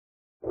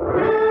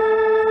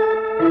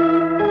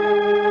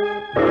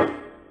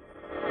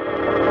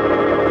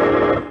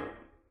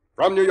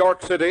From New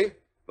York City,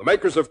 the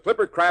makers of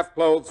Clipper Craft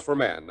Clothes for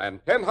Men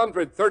and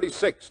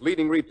 1,036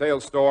 leading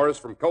retail stores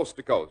from coast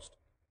to coast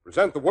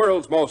present the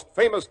world's most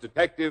famous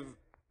detective,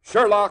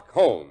 Sherlock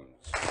Holmes.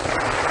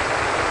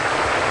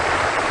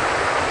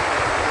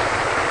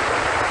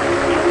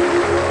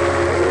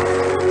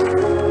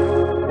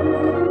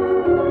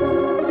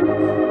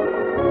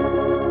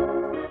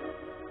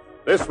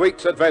 This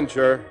week's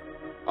adventure,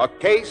 A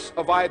Case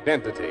of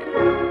Identity.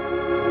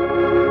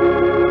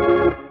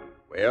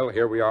 Well,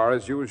 here we are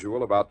as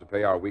usual, about to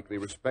pay our weekly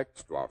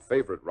respects to our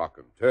favorite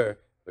raconteur,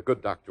 the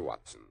good Dr.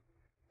 Watson.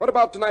 What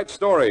about tonight's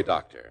story,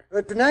 Doctor?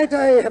 Tonight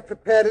I have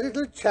prepared a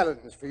little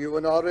challenge for you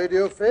and our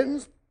radio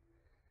friends.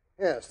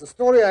 Yes, the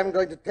story I'm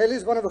going to tell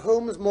is one of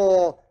Holmes'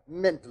 more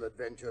mental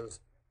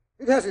adventures.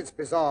 It has its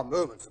bizarre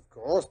moments, of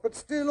course, but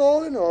still,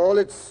 all in all,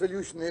 its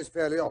solution is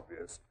fairly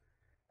obvious.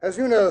 As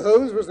you know,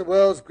 Holmes was the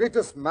world's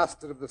greatest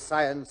master of the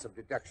science of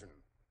deduction.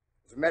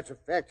 As a matter of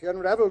fact, he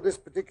unraveled this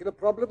particular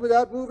problem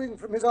without moving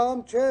from his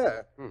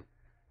armchair.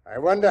 I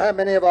wonder how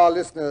many of our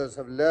listeners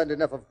have learned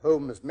enough of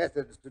Holmes'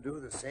 methods to do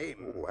the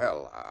same.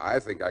 Well, I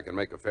think I can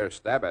make a fair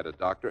stab at it,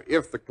 Doctor,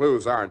 if the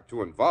clues aren't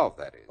too involved,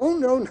 that is. Oh,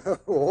 no.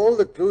 All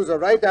the clues are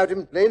right out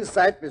in plain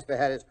sight, Mr.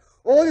 Harris.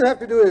 All you have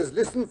to do is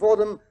listen for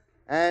them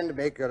and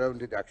make your own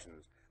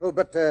deductions. Oh,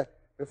 but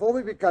before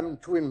we become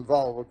too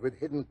involved with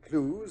hidden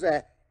clues,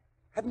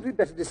 hadn't we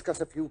better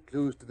discuss a few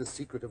clues to the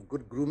secret of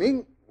good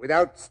grooming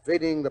without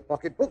straining the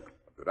pocketbook?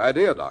 Good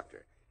idea,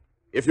 Doctor.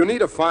 If you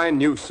need a fine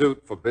new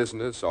suit for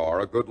business or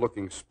a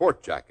good-looking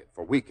sport jacket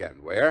for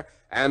weekend wear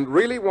and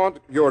really want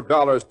your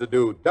dollars to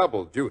do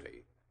double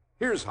duty,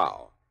 here's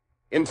how.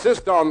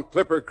 Insist on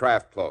Clipper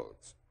Craft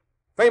Clothes.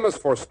 Famous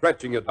for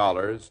stretching your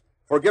dollars,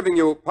 for giving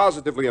you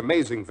positively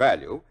amazing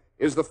value,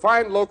 is the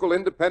fine local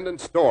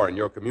independent store in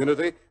your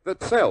community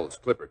that sells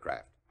Clipper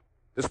Craft.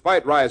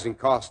 Despite rising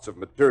costs of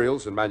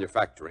materials and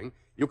manufacturing,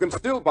 you can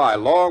still buy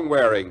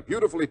long-wearing,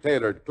 beautifully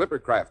tailored Clipper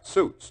Craft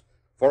suits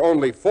for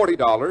only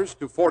 $40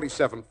 to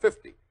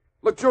 $47.50.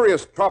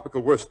 Luxurious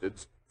tropical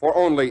worsteds for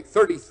only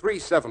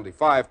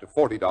 $33.75 to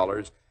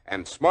 $40,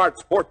 and smart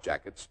sport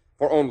jackets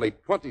for only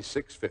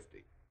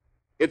 $26.50.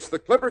 It's the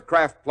Clipper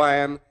Craft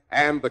plan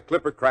and the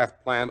Clipper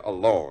Craft plan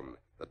alone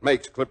that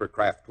makes Clipper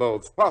Craft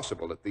clothes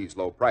possible at these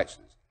low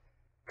prices.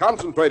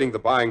 Concentrating the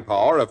buying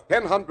power of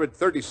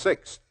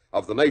 1,036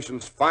 of the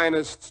nation's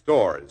finest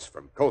stores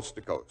from coast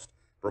to coast,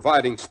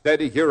 providing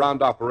steady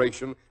year-round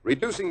operation,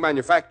 reducing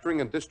manufacturing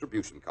and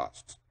distribution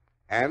costs.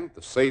 And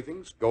the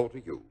savings go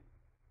to you.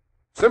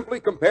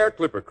 Simply compare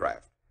Clipper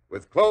Craft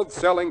with clothes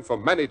selling for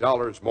many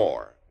dollars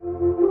more.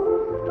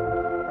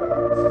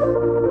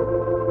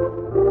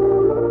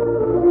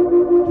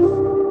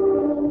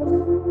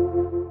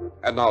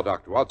 And now,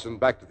 Dr. Watson,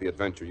 back to the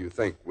adventure you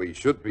think we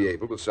should be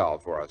able to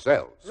solve for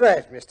ourselves.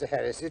 Right, Mr.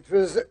 Harris. It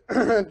was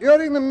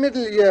during the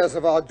middle years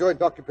of our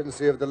joint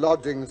occupancy of the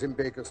lodgings in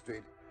Baker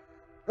Street.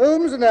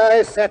 Holmes and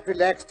I sat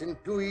relaxed in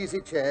two easy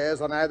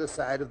chairs on either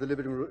side of the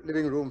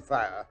living room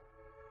fire.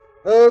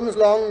 Holmes'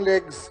 long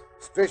legs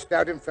stretched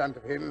out in front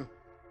of him,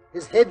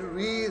 his head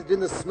wreathed in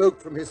the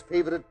smoke from his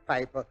favorite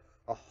pipe,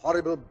 a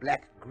horrible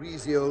black,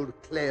 greasy old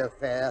clay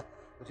affair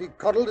that he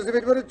coddled as if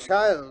it were a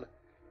child.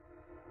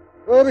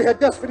 Well, we had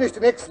just finished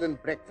an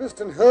excellent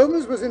breakfast, and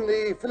Holmes was in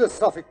the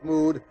philosophic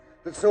mood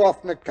that so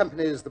often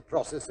accompanies the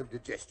process of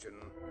digestion.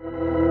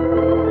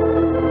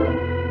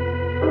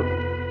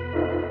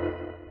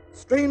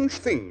 Strange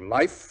thing,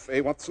 life,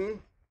 eh,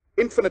 Watson?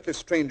 Infinitely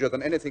stranger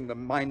than anything the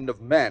mind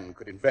of man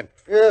could invent.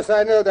 Yes,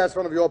 I know that's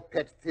one of your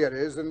pet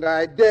theories, and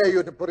I dare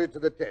you to put it to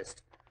the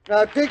test.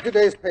 Now, take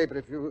today's paper.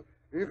 If you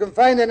can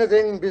find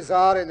anything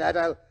bizarre in that,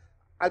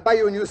 I'll buy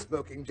you a new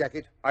smoking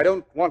jacket. I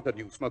don't want a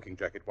new smoking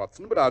jacket,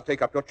 Watson, but I'll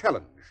take up your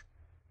challenge.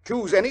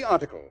 Choose any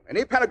article,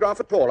 any paragraph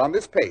at all on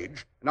this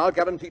page, and I'll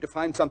guarantee to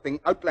find something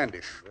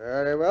outlandish.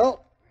 Very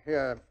well.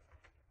 Here,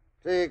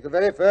 take the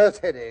very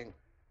first heading.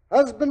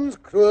 Husband's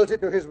cruelty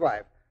to his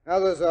wife. Now,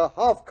 there's a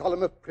half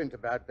column of print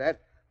about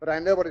that, but I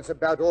know what it's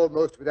about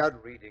almost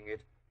without reading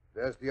it.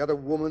 There's the other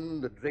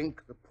woman, the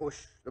drink, the push,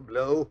 the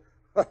blow.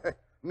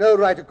 No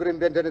writer could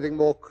invent anything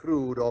more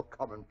crude or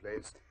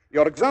commonplace.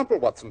 Your example,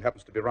 Watson,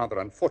 happens to be rather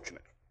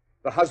unfortunate.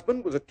 The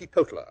husband was a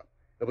teetotaler.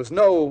 There was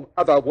no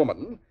other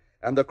woman,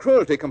 and the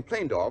cruelty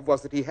complained of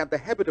was that he had the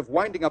habit of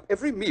winding up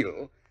every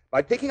meal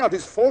by taking out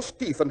his false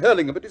teeth and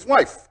hurling them at his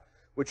wife,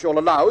 which you'll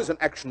allow is an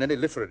action any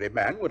literary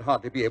man would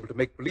hardly be able to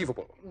make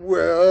believable.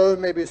 Well,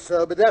 maybe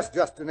so, but that's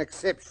just an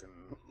exception.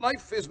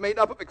 Life is made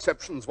up of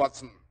exceptions,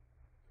 Watson.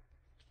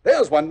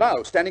 There's one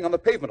now, standing on the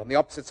pavement on the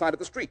opposite side of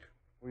the street.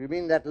 You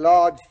mean that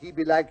large,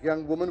 Hebe-like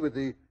young woman with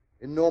the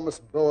enormous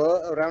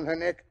boa around her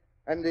neck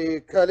and the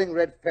curling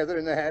red feather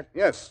in the hat?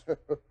 Yes.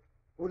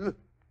 Well,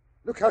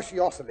 look how she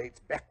oscillates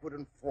backward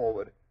and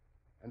forward,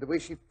 and the way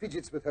she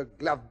fidgets with her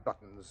glove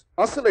buttons.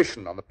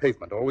 Oscillation on the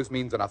pavement always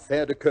means an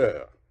affaire de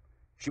coeur.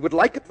 She would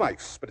like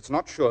advice, but it's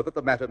not sure that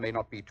the matter may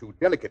not be too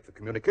delicate for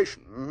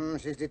communication.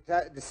 She's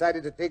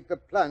decided to take the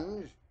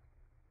plunge.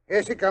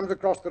 Here she comes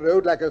across the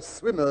road like a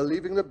swimmer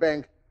leaving the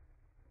bank.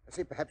 I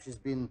say perhaps she's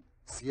been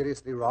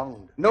seriously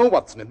wronged. No,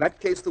 Watson. In that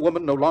case, the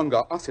woman no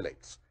longer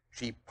oscillates.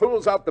 She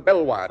pulls out the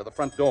bell wire to the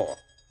front door.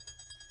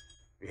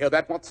 You hear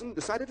that, Watson?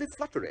 Decidedly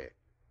fluttery.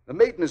 The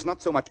maiden is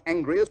not so much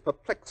angry as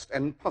perplexed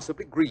and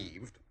possibly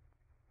grieved.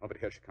 Oh, but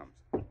here she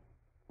comes.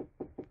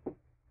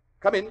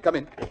 Come in, come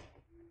in.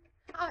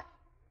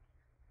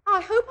 I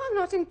hope I'm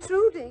not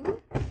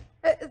intruding.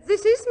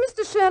 This is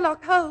Mr.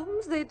 Sherlock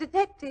Holmes, the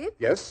detective.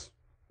 Yes.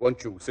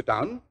 Won't you sit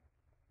down?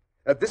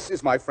 This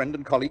is my friend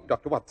and colleague,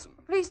 Dr. Watson.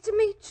 Pleased to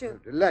meet you.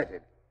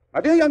 Delighted.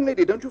 My dear young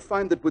lady, don't you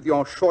find that with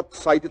your short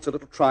sight it's a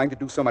little trying to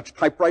do so much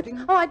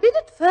typewriting? Oh, I did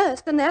at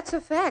first, and that's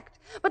a fact.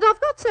 But I've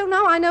got so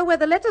now I know where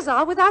the letters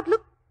are without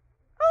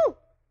Oh,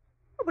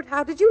 but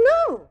how did you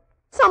know?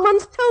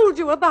 Someone's told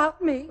you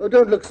about me. Oh,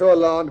 don't look so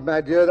alarmed, my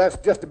dear. That's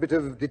just a bit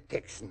of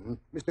detection.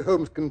 Mr.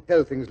 Holmes can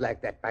tell things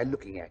like that by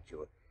looking at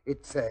you.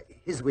 It's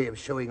his way of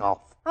showing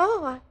off.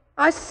 Oh,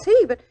 I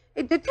see, but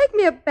it did take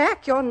me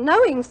aback, your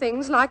knowing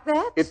things like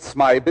that. It's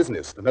my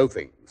business to know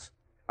things.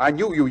 I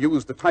knew you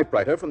used the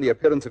typewriter from the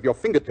appearance of your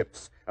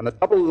fingertips and the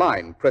double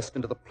line pressed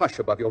into the plush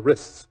above your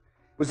wrists.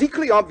 It was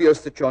equally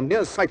obvious that you're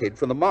nearsighted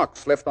from the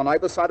marks left on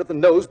either side of the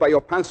nose by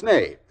your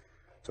pince-nez.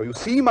 So you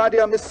see, my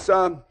dear Miss...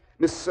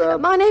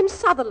 My name's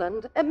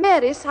Sutherland,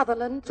 Mary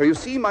Sutherland. So you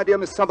see, my dear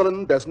Miss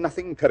Sutherland, there's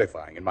nothing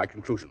terrifying in my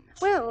conclusions.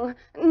 Well,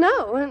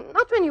 no,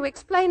 not when you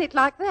explain it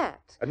like that.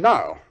 And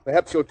now,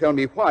 perhaps you'll tell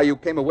me why you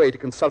came away to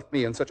consult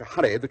me in such a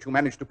hurry that you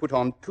managed to put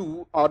on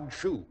 2 odd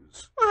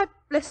shoes. Why,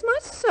 bless my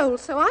soul,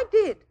 so I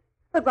did.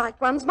 The right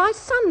one's my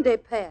Sunday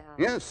pair.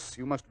 Yes,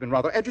 you must have been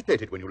rather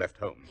agitated when you left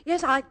home.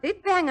 Yes, I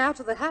did bang out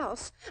of the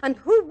house, and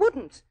who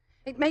wouldn't?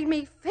 It made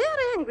me fair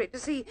angry to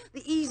see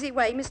the easy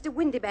way Mr.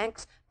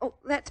 Windybanks, oh,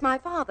 that's my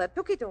father,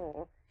 took it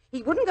all.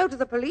 He wouldn't go to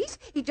the police.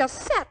 He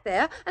just sat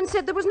there and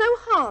said there was no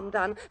harm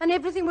done and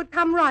everything would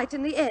come right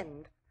in the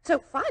end. So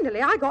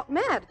finally I got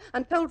mad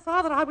and told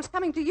Father I was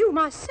coming to you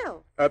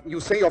myself. You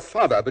say your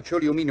father, but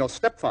surely you mean your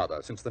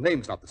stepfather, since the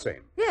name's not the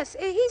same. Yes,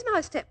 he's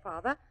my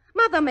stepfather.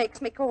 Mother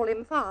makes me call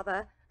him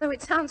Father, though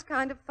it sounds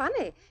kind of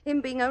funny, him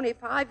being only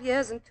 5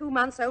 years and 2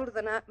 months older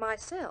than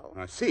myself.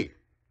 I see.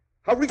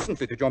 How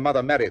recently did your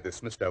mother marry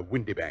this Mr.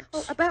 Windybanks?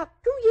 Oh, about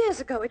 2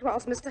 years ago it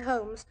was, Mr.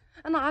 Holmes,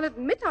 and I'll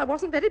admit I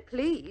wasn't very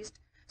pleased,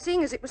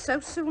 seeing as it was so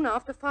soon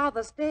after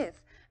Father's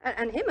death,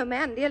 and him a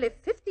man nearly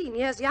 15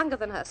 years younger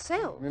than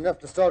herself. Enough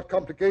to start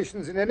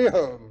complications in any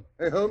home.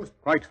 Eh, Holmes?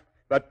 Quite.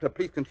 But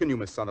please continue,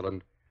 Miss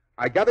Sutherland.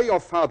 I gather your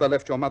father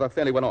left your mother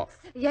fairly well off.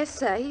 Yes,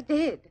 sir, he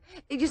did.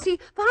 You see,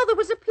 Father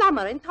was a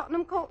plumber in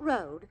Tottenham Court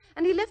Road,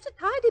 and he left a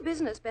tidy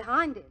business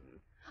behind him.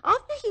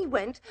 After he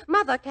went,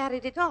 Mother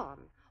carried it on.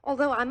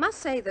 Although I must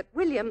say that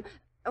William,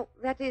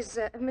 that is,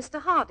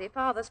 Mr. Hardy,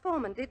 Father's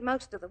foreman, did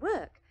most of the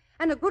work.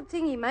 And a good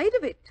thing he made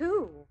of it,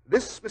 too.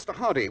 This Mr.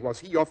 Hardy,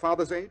 was he your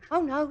father's age?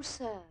 Oh, no,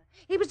 sir.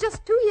 He was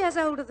just 2 years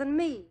older than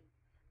me.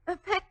 The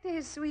fact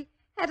is, we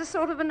had a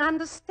sort of an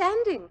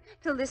understanding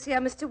till this year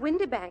Mr.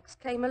 Windybanks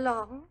came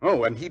along.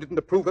 Oh, and he didn't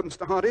approve of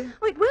Mr. Hardy?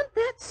 Oh, it weren't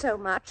that so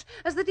much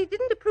as that he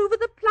didn't approve of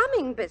the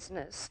plumbing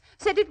business.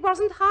 Said it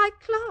wasn't high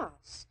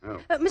class. Oh.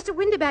 Mr.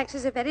 Windybanks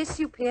is a very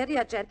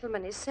superior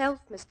gentleman himself,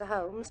 Mr.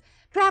 Holmes.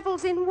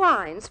 Travels in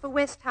wines for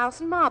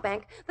Westhouse and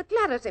Marbank, the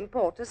claret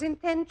importers in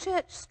 10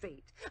 Church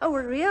Street. Oh,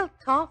 a real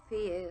toff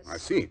he is. I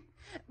see.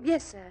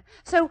 Yes, sir.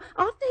 So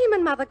after him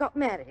and Mother got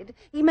married,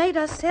 he made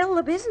us sell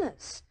the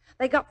business.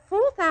 They got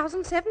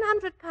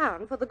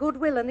 £4,700 for the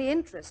goodwill and the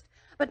interest,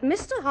 but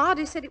Mr.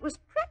 Hardy said it was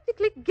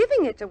practically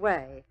giving it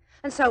away.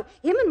 And so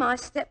him and my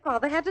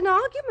stepfather had an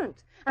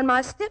argument, and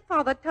my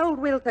stepfather told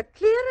Will to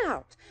clear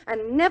out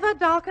and never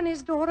darken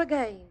his door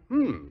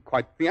again.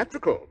 Quite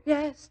theatrical.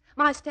 Yes,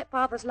 my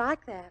stepfather's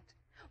like that.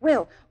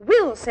 Well,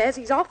 Will says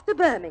he's off to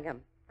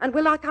Birmingham, and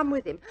will I come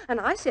with him?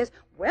 And I says,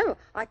 well,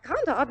 I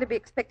can't hardly be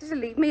expected to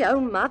leave me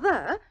own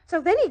mother.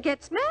 So then he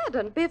gets mad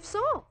and biffs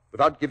off.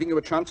 Without giving you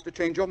a chance to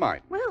change your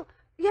mind? Well,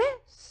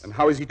 yes. And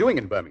how is he doing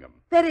in Birmingham?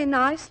 Very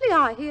nicely,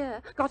 I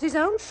hear. Got his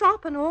own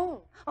shop and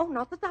all. Oh,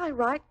 not that I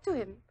write to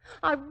him.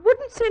 I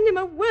wouldn't send him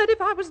a word if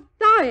I was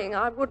dying,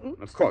 I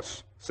wouldn't. Of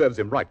course. Serves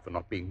him right for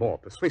not being more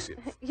persuasive.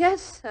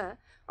 Yes, sir.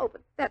 Oh,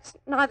 but that's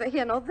neither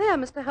here nor there,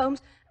 Mr.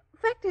 Holmes.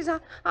 Fact is, I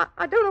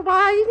don't know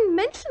why I even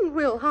mentioned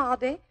Will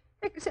Hardy.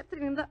 Except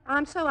that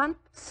I'm so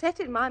upset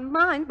in my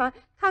mind, my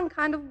tongue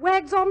kind of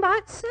wags on by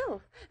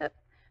itself.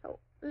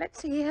 Let's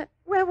see,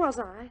 where was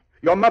I?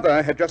 Your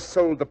mother had just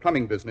sold the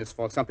plumbing business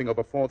for something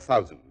over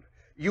 4,000.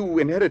 You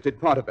inherited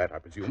part of that, I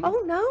presume?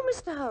 Oh, no,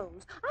 Mr.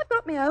 Holmes. I've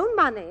got my own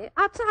money,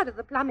 outside of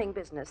the plumbing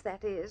business,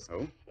 that is.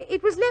 Oh?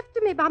 It was left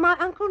to me by my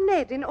Uncle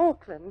Ned in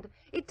Auckland.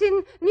 It's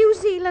in New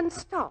Zealand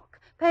stock,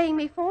 paying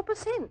me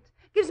 4%.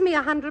 Gives me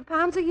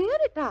 £100 a year,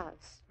 it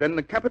does. Then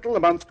the capital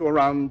amounts to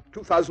around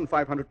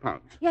 £2,500.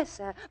 Yes,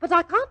 sir, but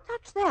I can't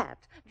touch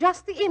that.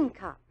 Just the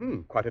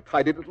income. Quite a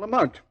tidy little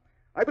amount.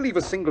 I believe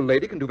a single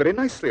lady can do very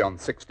nicely on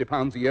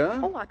 £60 a year.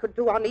 Oh, I could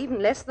do on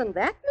even less than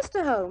that,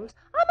 Mr. Holmes.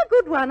 I'm a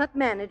good one at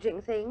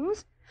managing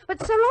things.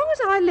 But so long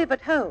as I live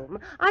at home,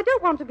 I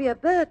don't want to be a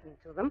burden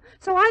to them,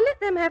 so I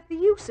let them have the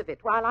use of it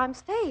while I'm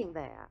staying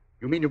there.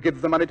 You mean you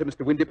give the money to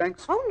Mr.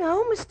 Windybanks? Oh,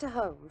 no, Mr.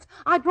 Holmes.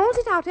 I draws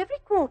it out every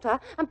quarter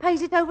and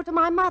pays it over to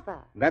my mother.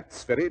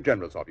 That's very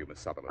generous of you,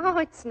 Miss Sutherland. Oh,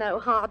 it's no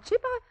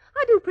hardship.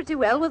 I do pretty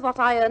well with what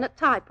I earn at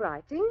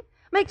typewriting.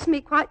 Makes me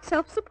quite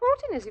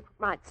self-supporting, as you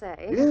might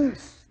say.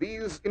 Yes,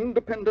 these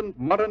independent,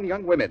 modern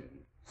young women.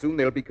 Soon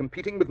they'll be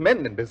competing with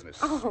men in business.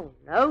 Oh,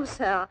 no,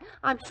 sir.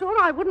 I'm sure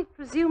I wouldn't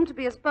presume to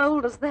be as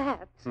bold as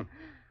that.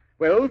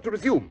 Well, to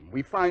resume,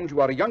 we find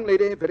you are a young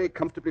lady very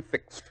comfortably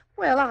fixed.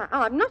 Well,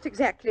 I'm not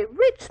exactly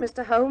rich,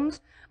 Mr.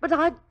 Holmes, but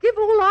I'd give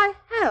all I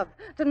have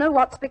to know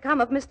what's become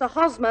of Mr.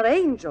 Hosmer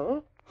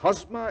Angel.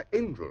 Hosmer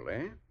Angel,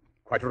 eh?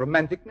 Quite a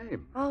romantic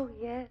name. Oh,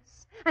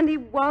 yes. And he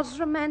was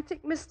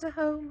romantic, Mr.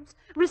 Holmes.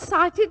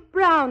 Recited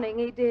Browning,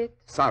 he did.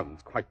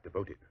 Sounds quite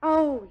devoted.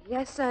 Oh,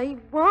 yes, sir, he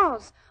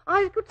was.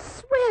 I could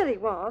swear he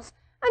was.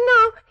 And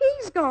now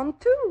he's gone,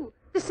 too.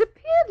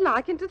 Disappeared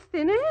like into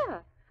thin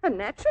air. And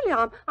naturally,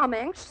 I'm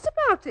anxious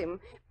about him,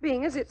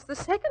 being as it's the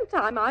second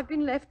time I've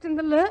been left in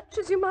the lurch,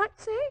 as you might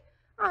say.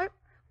 I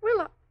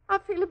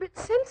feel a bit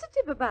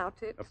sensitive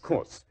about it. Of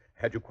course.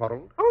 Had you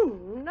quarreled? Oh,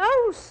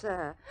 no,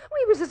 sir.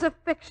 We was as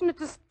affectionate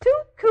as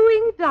two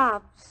cooing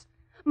doves.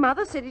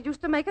 Mother said it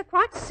used to make her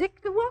quite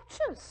sick to watch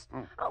us.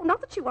 Oh,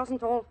 not that she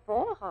wasn't all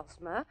for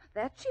Hosmer.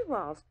 That she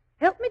was.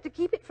 Helped me to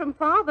keep it from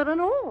father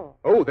and all.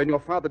 Oh, then your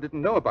father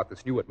didn't know about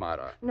this new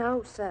admirer.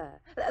 No, sir.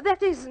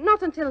 That is,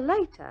 not until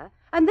later.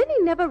 And then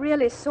he never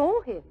really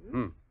saw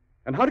him.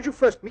 And how did you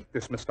first meet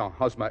this Mr.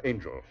 Hosmer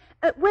Angel?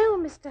 Well,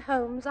 Mr.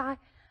 Holmes, I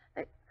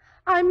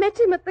met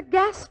him at the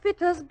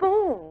gasfitter's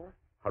ball.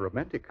 How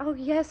romantic. Oh,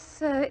 yes,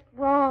 sir, it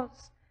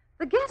was.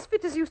 The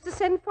gasfitters used to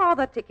send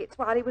father tickets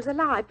while he was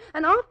alive,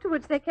 and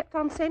afterwards they kept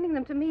on sending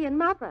them to me and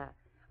mother.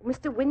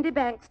 Mr.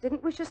 Windybanks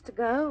didn't wish us to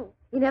go.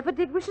 He never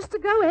did wish us to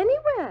go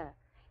anywhere.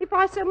 If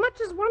I so much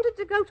as wanted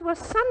to go to a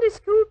Sunday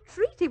school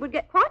treat, he would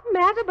get quite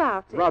mad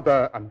about it.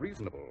 Rather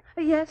unreasonable.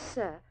 Yes,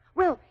 sir.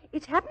 Well,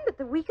 it happened that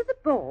the week of the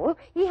ball,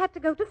 he had to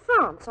go to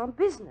France on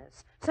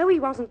business, so he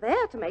wasn't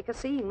there to make a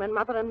scene when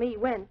Mother and me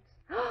went.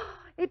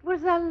 It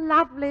was a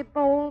lovely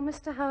ball,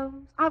 Mr.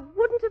 Holmes. I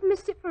wouldn't have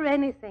missed it for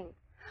anything.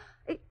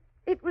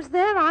 It was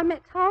there I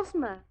met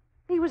Hosmer.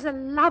 He was a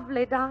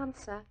lovely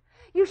dancer.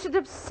 You should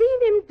have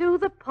seen him do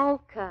the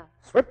polka.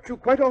 Swept you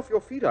quite off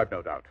your feet, I've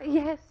no doubt.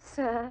 Yes,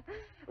 sir.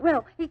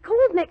 Well, he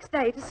called next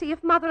day to see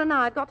if Mother and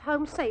I had got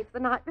home safe the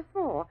night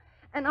before.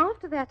 And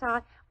after that,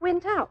 I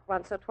went out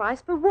once or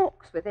twice for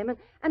walks with him,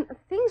 and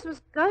things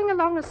was going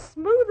along as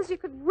smooth as you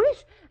could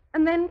wish.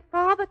 And then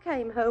Father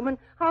came home, and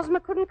Hosmer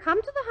couldn't come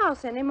to the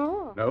house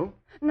anymore. No?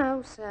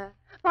 No, sir.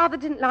 Father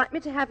didn't like me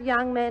to have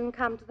young men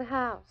come to the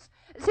house.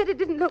 Said it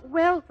didn't look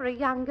well for a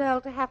young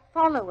girl to have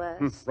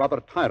followers. Rather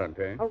a tyrant,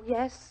 eh? Oh,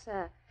 yes,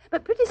 sir.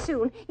 But pretty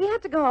soon he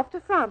had to go off to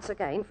France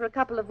again for a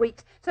couple of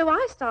weeks, so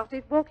I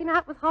started walking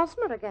out with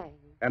Hosmer again.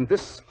 And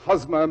this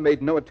Hosmer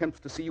made no attempts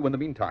to see you in the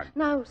meantime?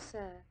 No,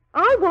 sir.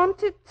 I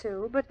wanted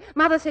to, but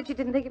Mother said she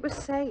didn't think it was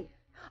safe.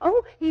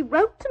 Oh, he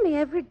wrote to me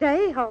every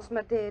day,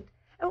 Hosmer did.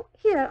 Oh,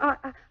 here,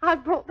 I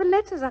brought the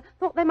letters. I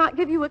thought they might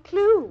give you a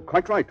clue.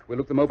 Quite right. We'll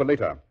look them over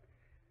later.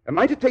 Am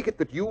I to take it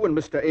that you and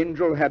Mr.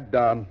 Angel had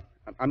an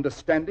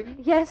understanding?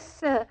 Yes,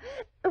 sir.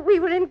 We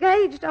were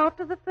engaged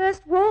after the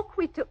first walk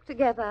we took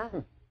together.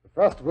 The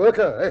fast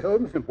worker, eh,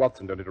 Holmes?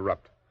 Watson, don't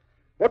interrupt.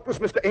 What was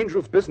Mr.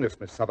 Angel's business,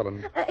 Miss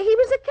Sutherland? He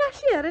was a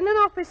cashier in an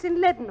office in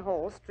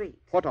Leadenhall Street.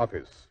 What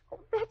office? Oh,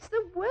 that's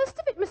the worst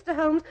of it, Mr.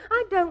 Holmes.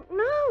 I don't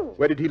know.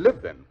 Where did he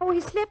live, then? Oh, he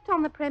slept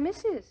on the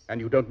premises. And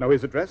you don't know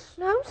his address?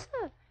 No,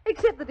 sir,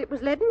 except that it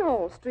was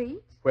Leadenhall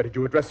Street. Where did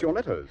you address your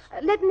letters?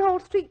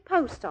 Leadenhall Street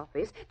Post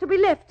Office, to be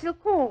left till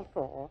called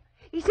for.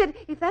 He said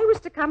if they was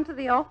to come to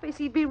the office,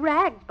 he'd be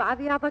ragged by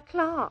the other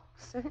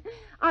clerks.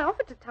 I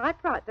offered to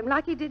typewrite them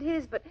like he did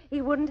his, but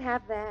he wouldn't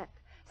have that.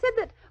 Said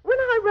that when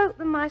I wrote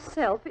them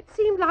myself, it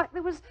seemed like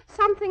there was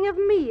something of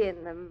me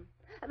in them.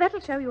 That'll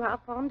show you how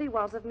fond he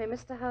was of me,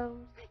 Mr.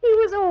 Holmes. He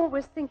was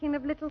always thinking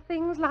of little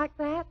things like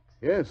that.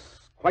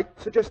 Yes,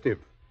 quite suggestive.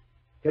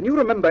 Can you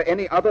remember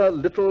any other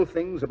little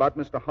things about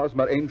Mr.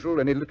 Hosmer Angel?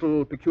 Any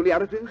little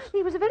peculiarities?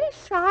 He was a very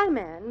shy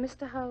man,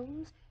 Mr.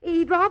 Holmes.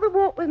 He'd rather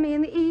walk with me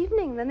in the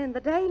evening than in the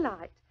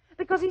daylight,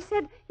 because he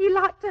said he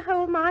liked to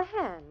hold my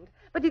hand,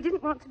 but he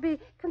didn't want to be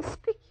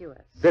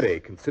conspicuous. Very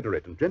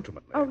considerate and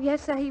gentlemanly. Oh,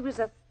 yes, sir, he was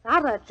a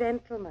thorough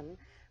gentleman,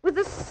 with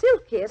the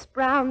silkiest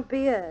brown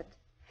beard.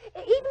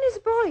 Even his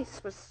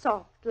voice was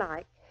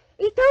soft-like.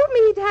 He told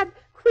me he'd had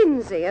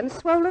quinsy and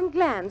swollen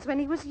glands when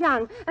he was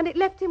young, and it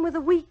left him with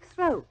a weak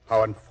throat.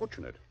 How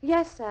unfortunate.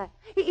 Yes, sir.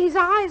 His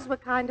eyes were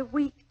kind of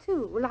weak,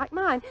 too, like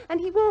mine,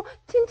 and he wore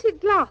tinted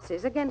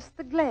glasses against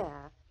the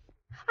glare.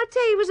 I'd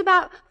say he was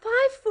about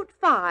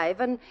 5'5"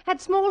 and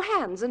had small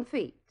hands and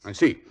feet. I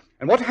see.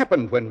 And what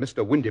happened when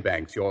Mr.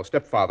 Windybanks, your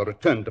stepfather,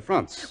 returned to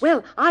France?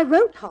 Well, I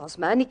wrote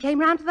Hosmer, and he came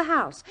round to the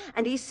house,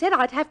 and he said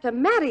I'd have to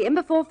marry him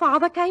before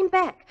Father came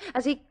back,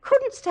 as he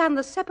couldn't stand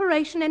the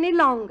separation any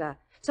longer.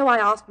 So I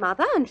asked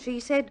Mother, and she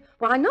said,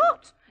 why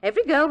not?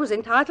 Every girl was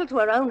entitled to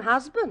her own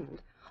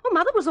husband. Oh,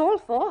 Mother was all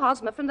for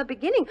Hosmer from the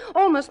beginning,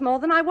 almost more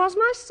than I was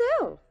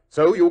myself.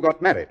 So you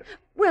got married?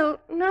 Well,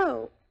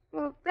 no.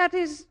 Well, that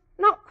is,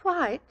 Not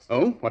quite.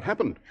 Oh, what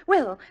happened?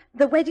 Well,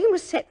 the wedding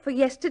was set for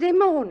yesterday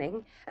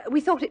morning.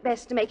 We thought it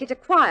best to make it a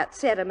quiet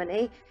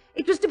ceremony.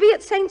 It was to be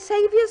at St.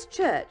 Saviour's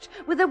Church,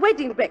 with a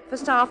wedding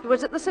breakfast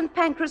afterwards at the St.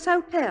 Pancras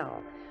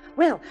Hotel.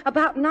 Well,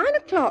 about 9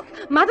 o'clock,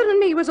 Mother and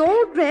me was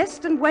all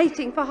dressed and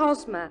waiting for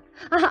Hosmer.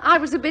 I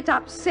was a bit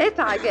upset,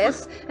 I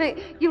guess.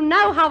 You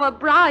know how a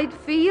bride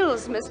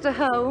feels, Mr.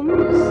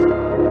 Holmes.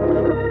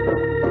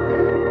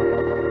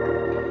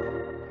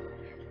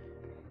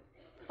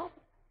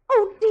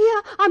 Oh,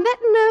 dear, I'm that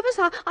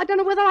nervous. I don't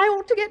know whether I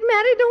ought to get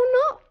married or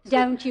not.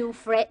 Don't you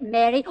fret,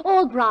 Mary.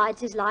 All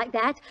brides is like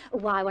that.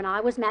 Why, when I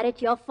was married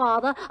to your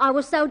father, I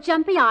was so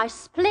jumpy I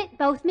split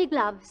both me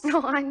gloves.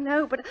 Oh, I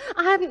know, but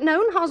I haven't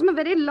known Hosmer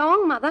very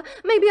long, Mother.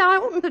 Maybe I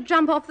oughtn't to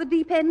jump off the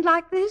deep end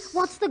like this.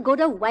 What's the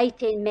good of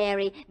waiting,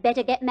 Mary?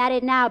 Better get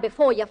married now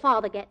before your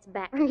father gets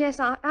back. Yes,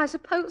 I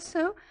suppose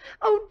so.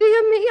 Oh,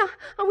 dear me,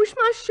 I wish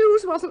my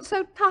shoes wasn't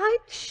so tight.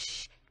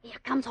 Shh, here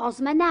comes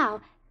Hosmer now.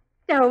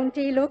 Don't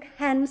he look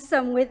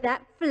handsome with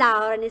that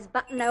flower in his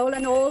buttonhole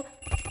and all?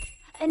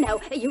 No,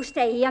 you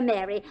stay here,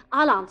 Mary.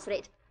 I'll answer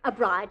it. A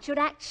bride should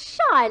act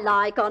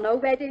shy-like on her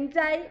wedding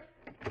day.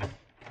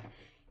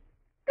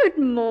 Good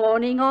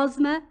morning,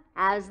 Hosmer.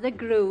 How's the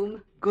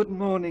groom? Good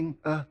morning,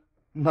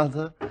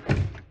 Mother.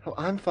 Oh,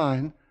 I'm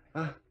fine.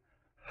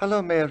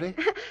 Hello, Mary.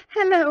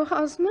 Hello,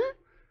 Hosmer.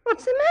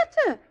 What's the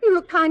matter? You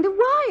look kind of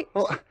white.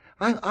 Oh,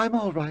 I'm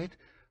all right.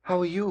 How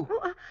are you?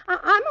 Oh,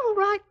 I'm all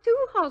right too,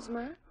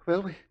 Hosmer.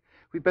 Well,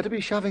 we'd better be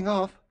shoving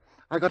off.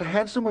 I got a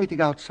hansom waiting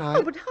outside.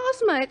 Oh, but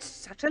Hosmer, it's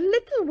such a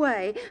little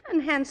way,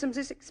 and hansoms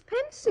is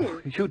expensive.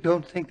 Oh, you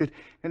don't think that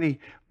any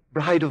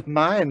bride of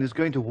mine is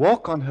going to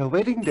walk on her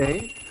wedding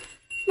day?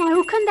 Now,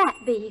 who can that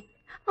be?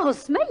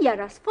 Hosmer,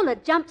 you're as full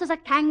of jumps as a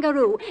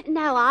kangaroo.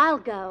 Now I'll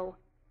go.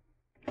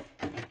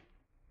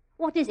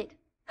 What is it?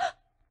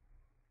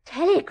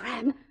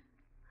 Telegram?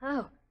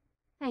 Oh,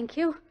 thank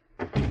you.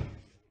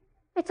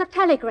 It's a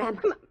telegram.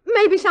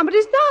 Maybe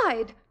somebody's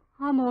died.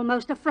 I'm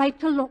almost afraid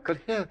to look. But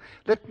here,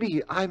 let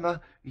me. I'm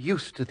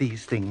used to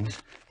these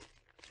things.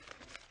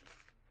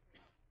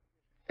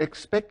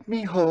 Expect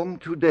me home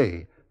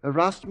today.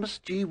 Erasmus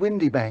G.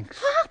 Windybanks.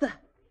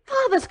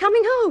 Father's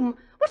coming home.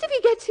 What if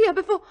he gets here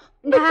before...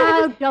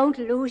 Now, don't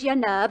lose your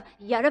nerve.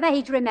 You're of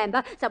age,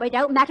 remember, so it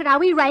don't matter how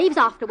he raves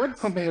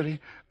afterwards. Oh,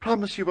 Mary,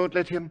 promise you won't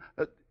let him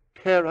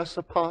tear us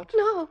apart.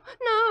 No.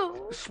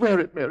 Swear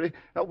it, Mary.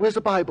 Now, where's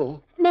the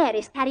Bible?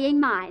 Mary's carrying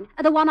mine,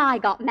 the one I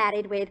got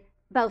married with,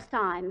 both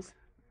times.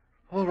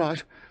 All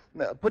right.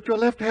 Now, put your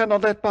left hand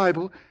on that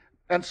Bible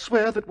and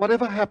swear that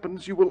whatever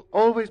happens, you will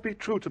always be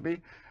true to me,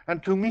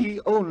 and to me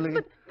only.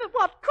 But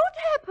what could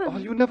happen? Oh,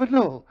 you never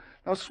know.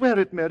 Now, swear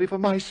it, Mary, for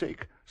my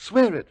sake.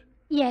 Swear it.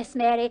 Yes,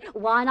 Mary.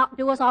 Why not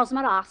do as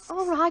Hosmer asks?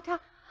 All right.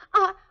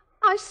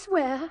 I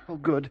swear. Oh,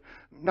 good.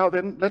 Now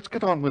then, let's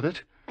get on with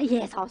it.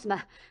 Yes,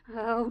 Hosmer.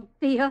 Oh,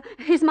 dear.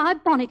 Is my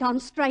bonnet on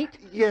straight?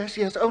 Yes,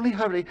 only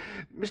hurry.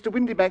 Mr.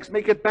 Windybanks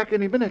may get back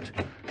any minute.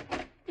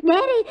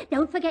 Mary,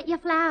 don't forget your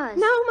flowers.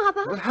 No,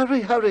 Mother. Well,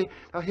 hurry.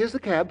 Now, here's the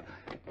cab.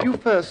 You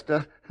first,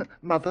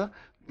 Mother.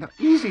 Now,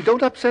 easy,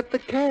 don't upset the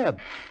cab.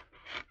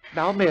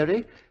 Now,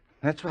 Mary.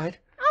 That's right.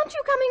 Aren't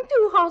you coming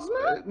too,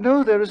 Hosmer?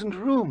 No, there isn't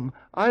room.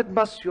 I'd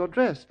muss your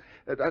dress.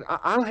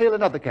 I'll hail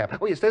another cab.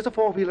 Oh, yes, there's a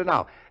four-wheeler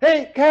now.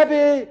 Hey,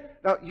 cabby!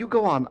 Now, you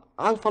go on.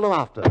 I'll follow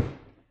after.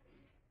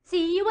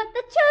 See you at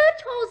the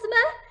church,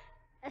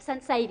 Hosmer.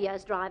 St.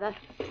 Saviour's driver.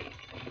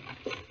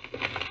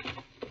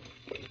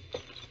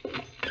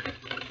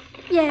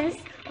 Yes,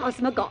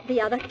 Hosmer got the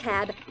other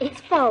cab.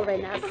 It's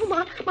foreigners.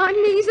 Oh, my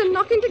knees are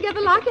knocking together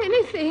like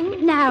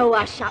anything. Now,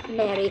 hush up,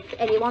 Mary.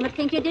 Anyone would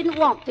think you didn't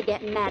want to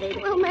get married.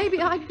 Well,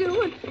 maybe I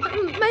do,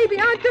 and maybe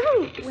I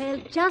don't. Well,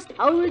 just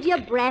hold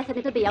your breath and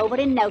it'll be over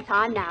in no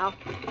time now.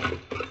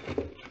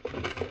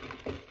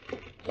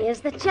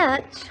 Here's the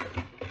church.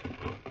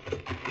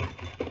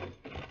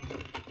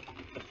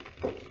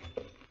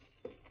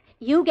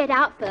 You get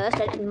out first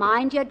and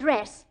mind your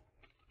dress.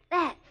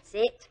 That's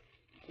it.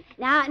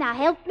 Now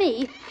help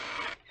me.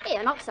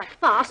 Here, not so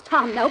fast.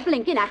 I'm no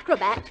blinking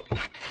acrobat.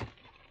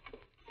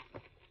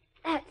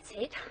 That's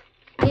it.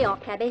 Here,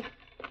 cabby.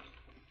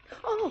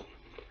 Oh,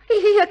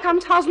 here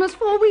comes Hosmer's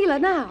four-wheeler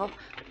now.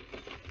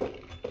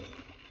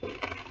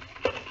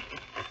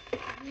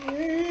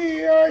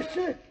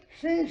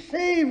 St.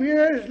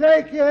 Saviour's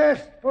like you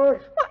asked for.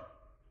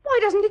 Why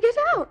doesn't he get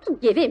out?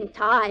 Give him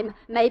time.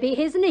 Maybe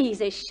his knees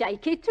is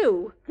shaky,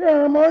 too.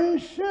 Come on,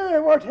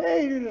 sir. What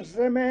ails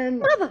the man?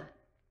 Mother,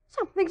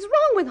 something's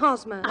wrong with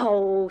Hosmer.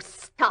 Oh,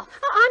 stuff.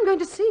 I'm going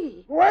to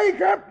see.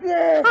 Wake up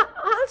there.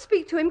 I'll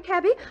speak to him,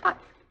 cabby. What?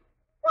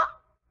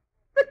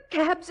 The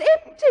cab's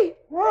empty.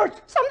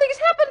 What? Something's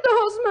happened to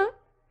Hosmer.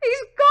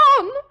 He's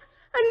gone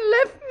and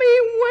left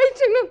me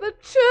waiting at the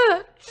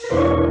church.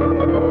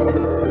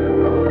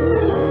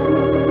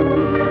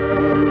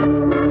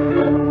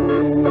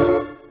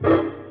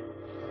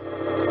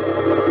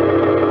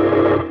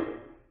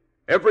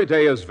 Every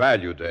day is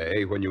value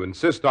day when you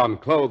insist on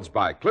clothes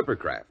by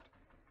Clippercraft.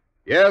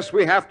 Yes,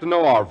 we have to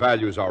know our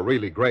values are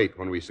really great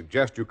when we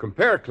suggest you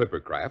compare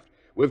Clippercraft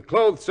with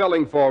clothes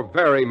selling for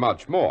very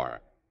much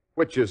more,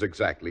 which is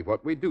exactly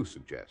what we do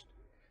suggest.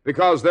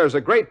 Because there's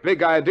a great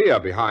big idea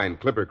behind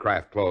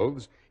Clippercraft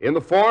clothes in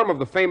the form of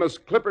the famous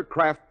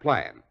Clippercraft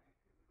plan.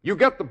 You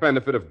get the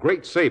benefit of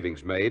great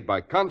savings made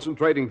by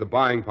concentrating the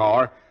buying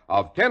power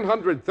of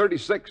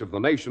 1,036 of the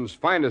nation's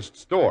finest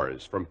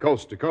stores from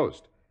coast to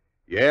coast.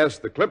 Yes,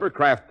 the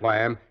Clippercraft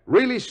plan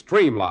really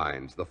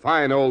streamlines the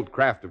fine old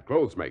craft of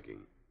clothes making.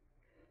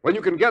 When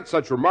you can get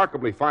such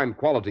remarkably fine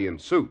quality in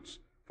suits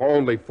for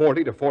only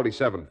 $40 to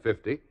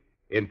 $47.50,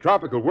 in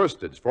tropical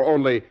worsteds for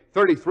only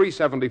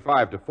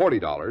 $33.75 to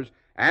 $40,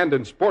 and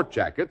in sport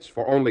jackets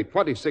for only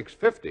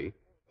 $26.50,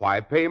 why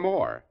pay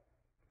more?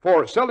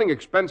 For selling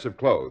expensive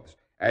clothes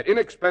at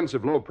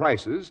inexpensive low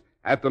prices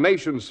at the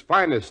nation's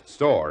finest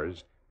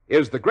stores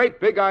is the great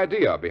big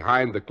idea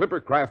behind the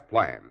Clippercraft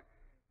plan.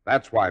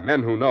 That's why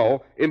men who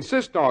know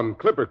insist on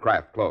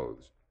Clippercraft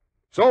clothes.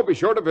 So be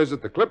sure to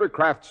visit the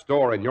Clippercraft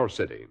store in your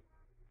city.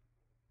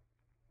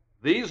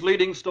 These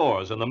leading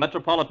stores in the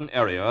metropolitan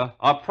area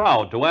are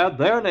proud to add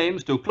their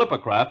names to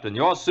Clippercraft in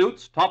your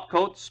suits, top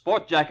coats,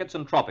 sport jackets,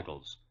 and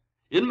tropicals.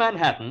 In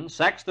Manhattan,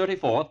 Saks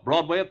 34th,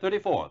 Broadway at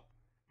 34th.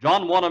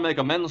 John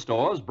Wanamaker Men's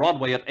Stores,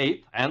 Broadway at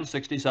 8th and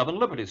 67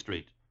 Liberty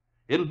Street.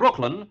 In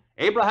Brooklyn,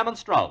 Abraham and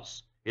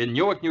Strauss. In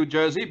Newark, New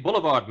Jersey,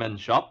 Boulevard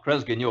Men's Shop,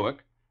 Kresge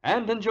Newark.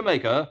 And in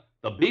Jamaica,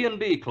 the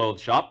B&B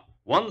Clothes Shop,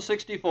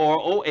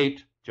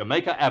 16408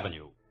 Jamaica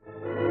Avenue.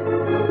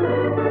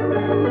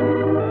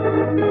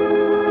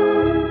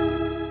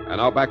 And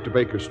now back to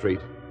Baker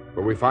Street,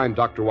 where we find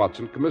Dr.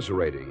 Watson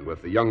commiserating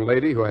with the young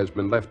lady who has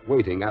been left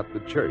waiting at the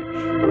church.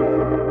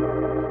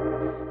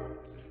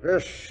 A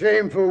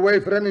shameful way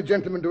for any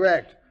gentleman to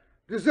act,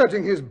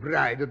 deserting his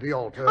bride at the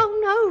altar. Oh,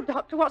 no,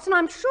 Dr. Watson,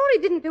 I'm sure he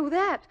didn't do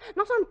that.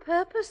 Not on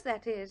purpose,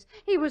 that is.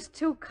 He was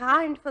too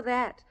kind for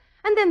that.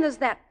 And then there's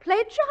that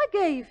pledge I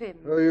gave him.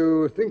 Oh,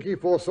 you think he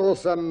foresaw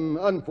some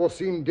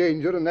unforeseen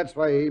danger, and that's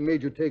why he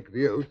made you take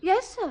the oath?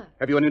 Yes, sir.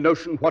 Have you any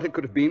notion what it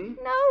could have been?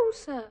 No,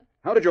 sir.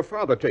 How did your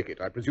father take it?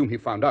 I presume he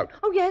found out.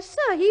 Oh, yes,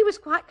 sir. He was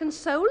quite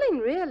consoling,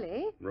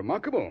 really.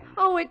 Remarkable.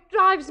 Oh, it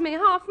drives me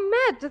half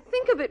mad to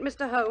think of it,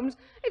 Mr. Holmes.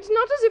 It's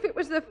not as if it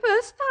was the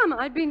first time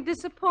I'd been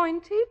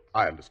disappointed.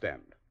 I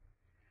understand.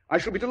 I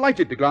shall be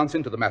delighted to glance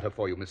into the matter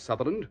for you, Miss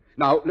Sutherland.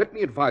 Now, let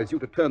me advise you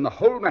to turn the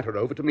whole matter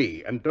over to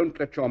me, and don't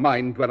let your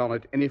mind dwell on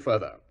it any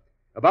further.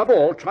 Above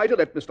all, try to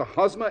let Mr.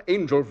 Hosmer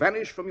Angel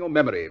vanish from your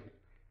memory,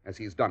 as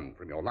he's done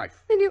from your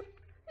life. Then you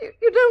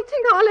don't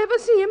think I'll ever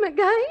see him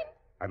again?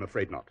 I'm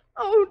afraid not.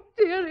 Oh,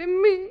 dearie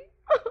me.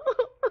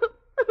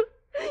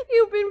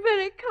 You've been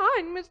very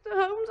kind, Mr.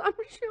 Holmes, I'm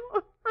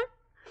sure.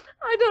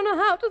 I don't know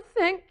how to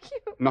thank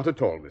you. Not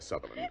at all, Miss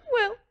Sutherland.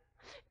 Well,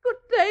 good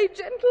day,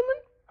 gentlemen.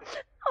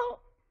 Oh,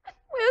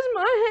 where's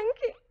my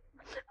hanky?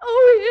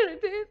 Oh, here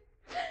it is.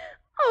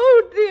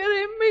 Oh,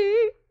 dearie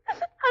me.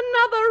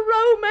 Another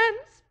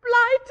romance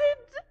blighted.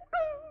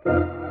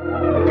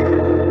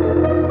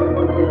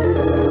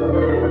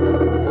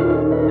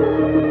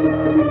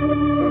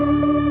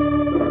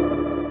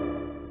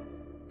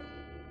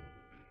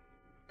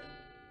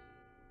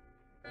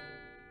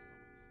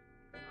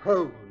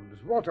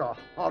 Holmes, what a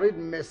horrid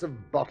mess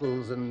of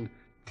bottles and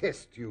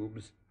test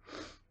tubes.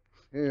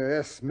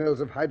 That smells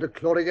of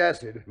hydrochloric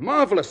acid.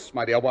 Marvelous,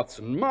 my dear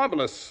Watson,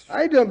 marvelous.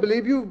 I don't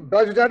believe you've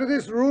buzzed out of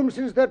this room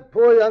since that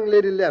poor young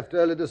lady left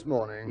early this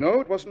morning. No,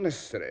 it wasn't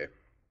necessary.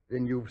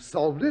 Then you've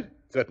solved it?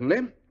 Certainly.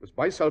 It was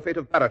bisulfate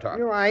of baryton.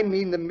 No, I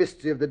mean the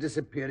mystery of the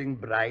disappearing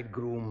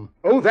bridegroom.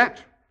 Oh,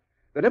 that.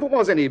 There never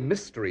was any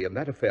mystery in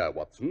that affair,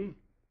 Watson.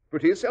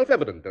 Pretty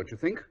self-evident, don't you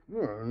think?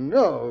 Oh,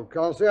 no,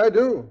 can't say I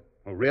do.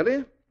 Oh,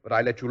 really? But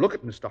I let you look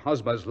at Mr.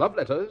 Hosmer's love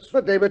letters.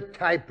 But they were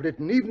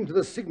typewritten, even to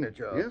the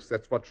signature. Yes,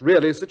 that's what's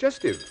really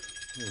suggestive.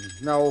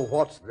 Now,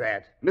 what's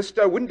that?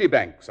 Mr.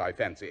 Windybanks, I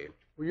fancy.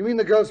 Well, you mean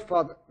the girl's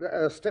father,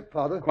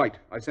 stepfather? Quite.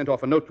 I sent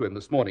off a note to him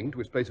this morning to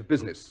his place of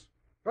business.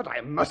 But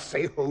I must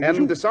say, Holmes...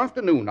 And this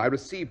afternoon I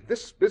received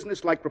this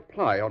businesslike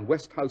reply on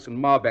West House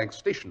and Marbank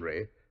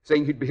stationery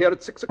saying he'd be here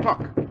at 6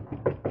 o'clock.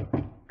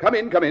 Come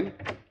in, come in.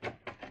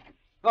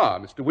 Ah,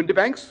 Mr.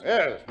 Windybanks.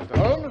 Yes, Mr.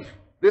 Holmes?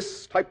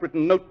 This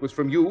typewritten note was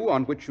from you,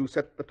 on which you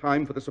set the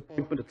time for this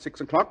appointment at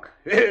 6 o'clock?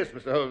 Yes,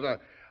 Mr. Holmes.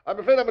 I'm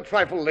afraid I'm a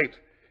trifle late.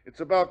 It's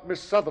about Miss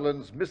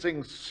Sutherland's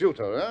missing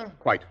suitor, eh?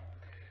 Quite.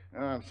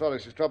 I'm sorry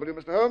she's troubled you,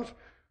 Mr. Holmes.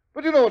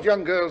 But you know what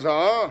young girls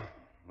are.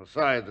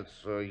 Besides,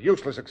 it's a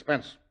useless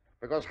expense.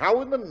 Because how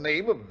in the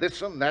name of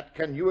this and that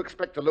can you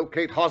expect to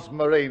locate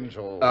Hosmer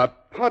Angel?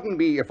 Pardon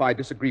me if I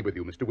disagree with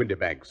you, Mr.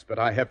 Windybanks, but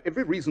I have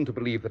every reason to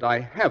believe that I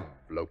have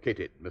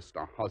located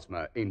Mr.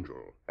 Hosmer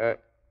Angel.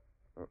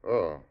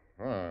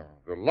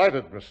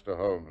 Delighted, Mr.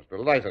 Holmes,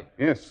 delighted.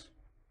 Yes.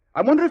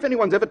 I wonder if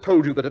anyone's ever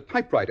told you that a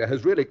typewriter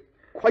has really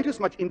quite as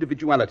much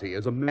individuality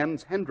as a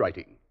man's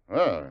handwriting.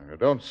 Oh, you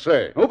don't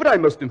say. Oh, but I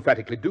most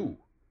emphatically do.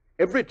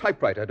 Every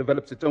typewriter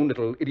develops its own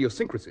little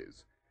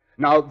idiosyncrasies.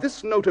 Now,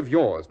 this note of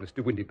yours,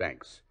 Mr.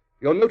 Windybanks,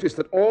 you'll notice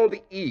that all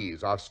the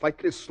E's are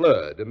slightly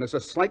slurred, and there's a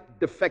slight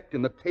defect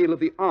in the tail of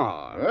the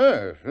R.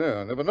 Yes,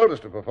 I never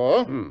noticed it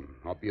before.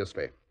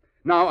 Obviously.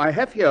 Now, I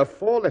have here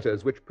 4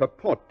 letters which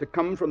purport to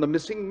come from the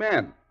missing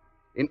man.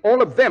 In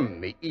all of them,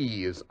 the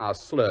E's are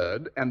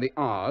slurred and the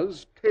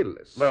R's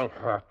tailless. Well,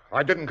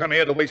 I didn't come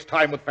here to waste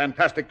time with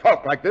fantastic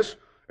talk like this.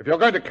 If you're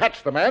going to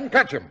catch the man,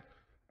 catch him.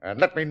 And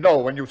let me know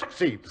when you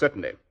succeed.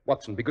 Certainly.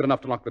 Watson, be good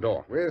enough to lock the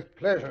door. With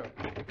pleasure.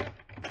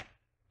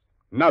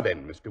 Now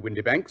then, Mr.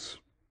 Windybanks,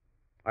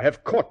 I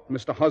have caught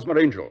Mr. Hosmer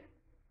Angel,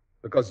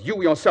 because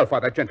you yourself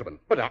are that gentleman.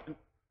 But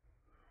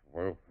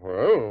Well,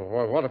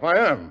 what if I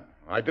am?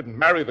 I didn't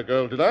marry the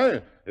girl, did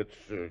I? It's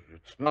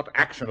not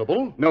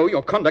actionable. No,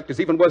 your conduct is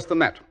even worse than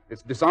that.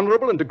 It's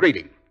dishonorable and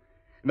degrading.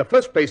 In the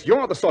first place,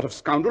 you're the sort of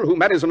scoundrel who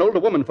marries an older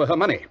woman for her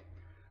money.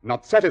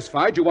 Not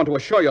satisfied, you want to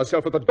assure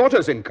yourself of the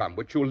daughter's income,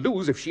 which you'll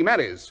lose if she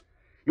marries.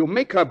 You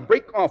make her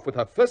break off with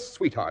her first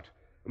sweetheart.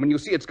 And when you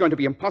see it's going to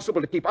be impossible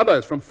to keep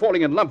others from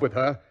falling in love with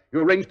her, you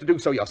arrange to do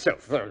so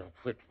yourself. Well,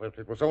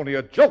 it was only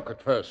a joke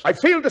at first. I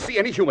failed to see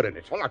any humor in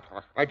it. Well,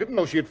 I didn't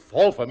know she'd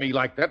fall for me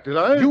like that, did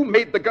I? You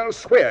made the girl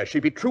swear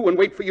she'd be true and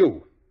wait for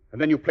you. And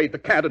then you played the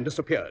cad and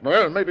disappeared.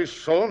 Well, maybe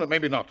so, and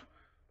maybe not.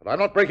 But I'm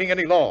not breaking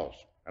any laws.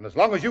 And as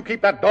long as you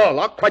keep that door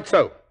locked... Quite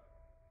so.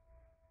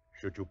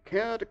 Should you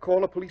care to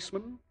call a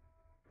policeman?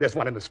 There's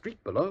one in the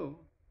street below.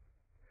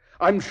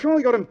 I'm sure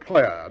your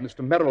employer,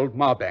 Mr. Merrill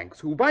Marbanks,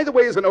 who, by the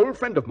way, is an old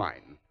friend of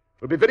mine,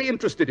 will be very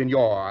interested in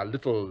your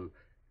little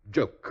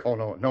joke. Oh,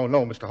 no,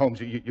 Mr. Holmes.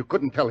 You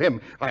couldn't tell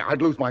him.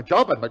 I'd lose my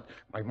job and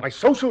my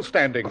social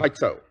standing. Quite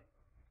so.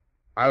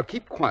 I'll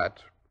keep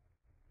quiet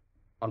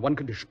on one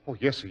condition. Oh,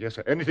 yes,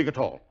 sir. Anything at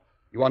all.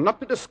 You are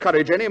not to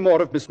discourage any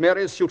more of Miss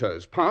Mary's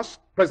suitors, past,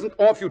 present,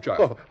 or future.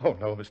 Oh,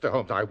 no, Mr.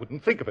 Holmes. I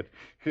wouldn't think of it.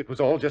 It was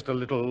all just a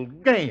little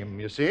game,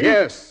 you see.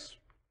 Yes.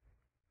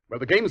 Well,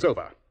 the game's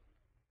over.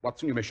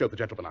 Watson, you may show the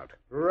gentleman out.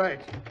 Right.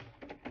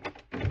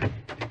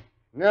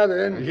 Now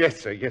then.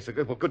 Yes, sir.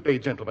 Well, good day,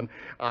 gentlemen.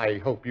 I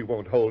hope you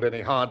won't hold any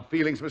hard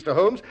feelings, Mr.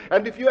 Holmes.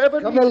 And if you ever...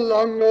 Come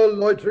along, no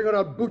loitering, or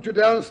I'll boot you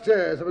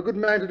downstairs. I'm a good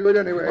man to do it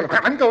anyway. Well,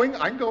 I'm going.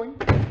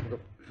 The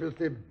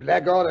filthy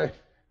blackguard.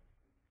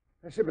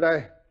 I say, but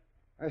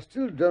I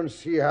still don't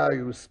see how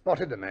you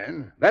spotted the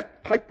man.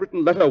 That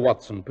typewritten letter,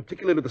 Watson,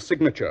 particularly the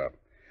signature.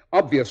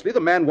 Obviously, the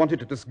man wanted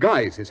to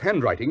disguise his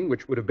handwriting,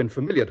 which would have been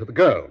familiar to the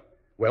girl.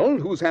 Well,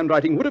 whose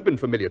handwriting would have been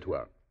familiar to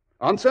her?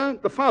 Answer,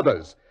 the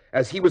father's,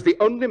 as he was the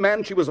only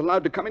man she was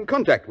allowed to come in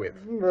contact with.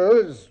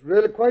 Well, it's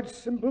really quite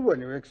simple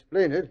when you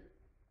explain it.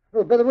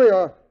 Oh, by the way,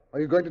 are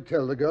you going to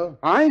tell the girl?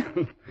 I?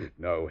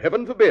 No,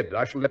 heaven forbid.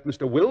 I shall let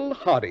Mr. Will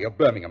Hardy of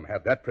Birmingham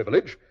have that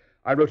privilege.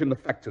 I wrote him the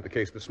facts of the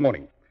case this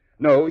morning.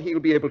 No, he'll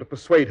be able to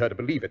persuade her to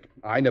believe it.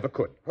 I never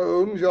could.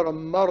 Holmes, you're a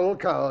moral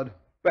coward.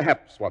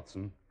 Perhaps,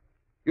 Watson.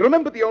 You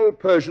remember the old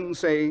Persian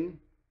saying,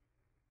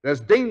 "There's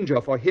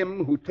danger for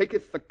him who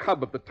taketh the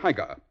cub of the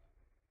tiger,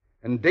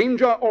 and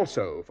danger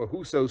also for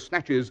whoso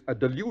snatches a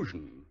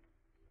delusion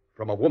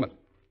from a woman."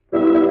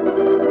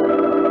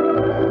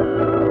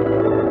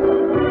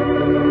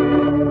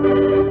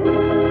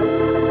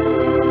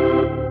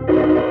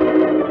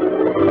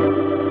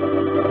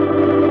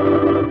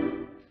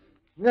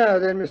 Now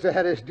then, Mr.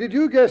 Harris, did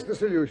you guess the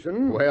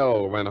solution?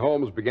 Well, when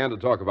Holmes began to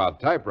talk about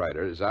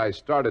typewriters, I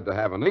started to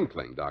have an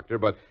inkling, Doctor,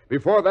 but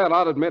before that,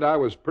 I'll admit I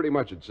was pretty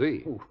much at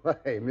sea. Why,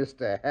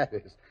 Mr.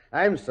 Harris,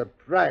 I'm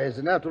surprised,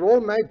 and after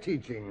all my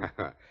teaching.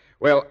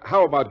 Well,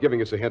 how about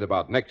giving us a hint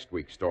about next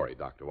week's story,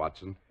 Dr.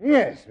 Watson?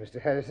 Yes, Mr.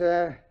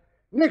 Harris.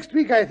 Next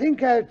week, I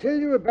think I'll tell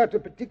you about a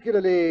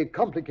particularly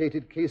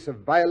complicated case of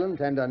violent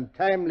and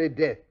untimely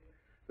death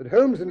that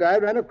Holmes and I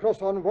ran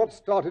across on what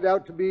started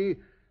out to be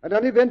an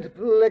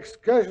uneventful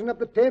excursion up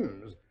the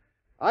Thames.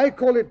 I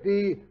call it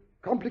the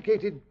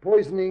complicated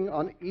poisoning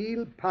on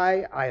Eel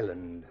Pie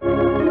Island.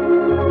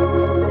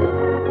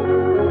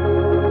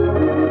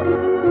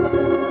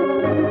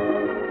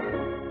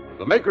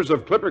 The makers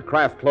of Clipper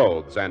Craft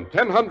Clothes and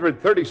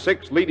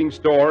 1,036 leading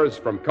stores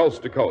from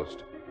coast to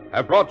coast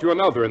have brought you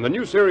another in the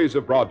new series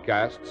of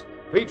broadcasts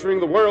featuring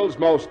the world's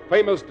most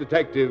famous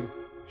detective,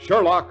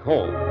 Sherlock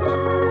Holmes.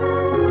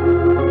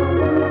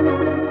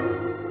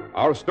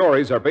 Our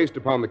stories are based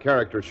upon the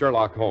character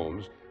Sherlock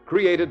Holmes,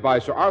 created by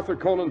Sir Arthur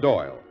Conan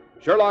Doyle.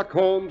 Sherlock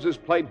Holmes is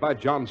played by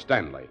John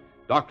Stanley,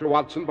 Dr.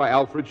 Watson by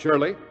Alfred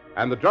Shirley,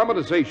 and the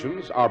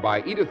dramatizations are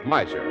by Edith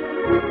Meiser.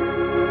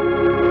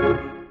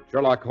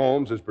 Sherlock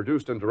Holmes is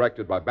produced and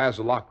directed by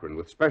Basil Rathbone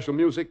with special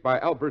music by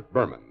Albert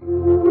Berman.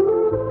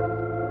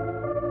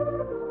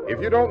 If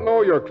you don't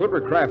know your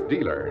Clippercraft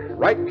dealer,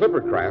 write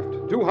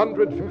Clippercraft,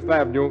 200 Fifth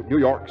Avenue, New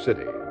York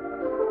City.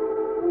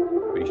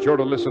 Be sure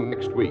to listen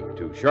next week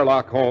to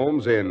Sherlock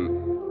Holmes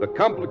in The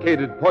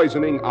Complicated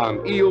Poisoning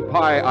on Eel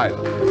Pie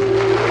Island.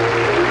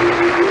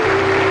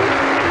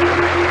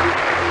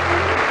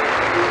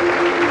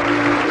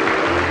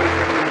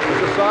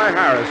 This is Cy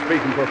Harris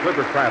speaking for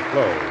Clippercraft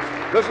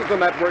Clothes. This is the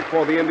network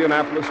for the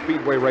Indianapolis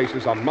Speedway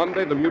races on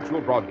Monday, the Mutual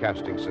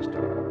Broadcasting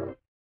System.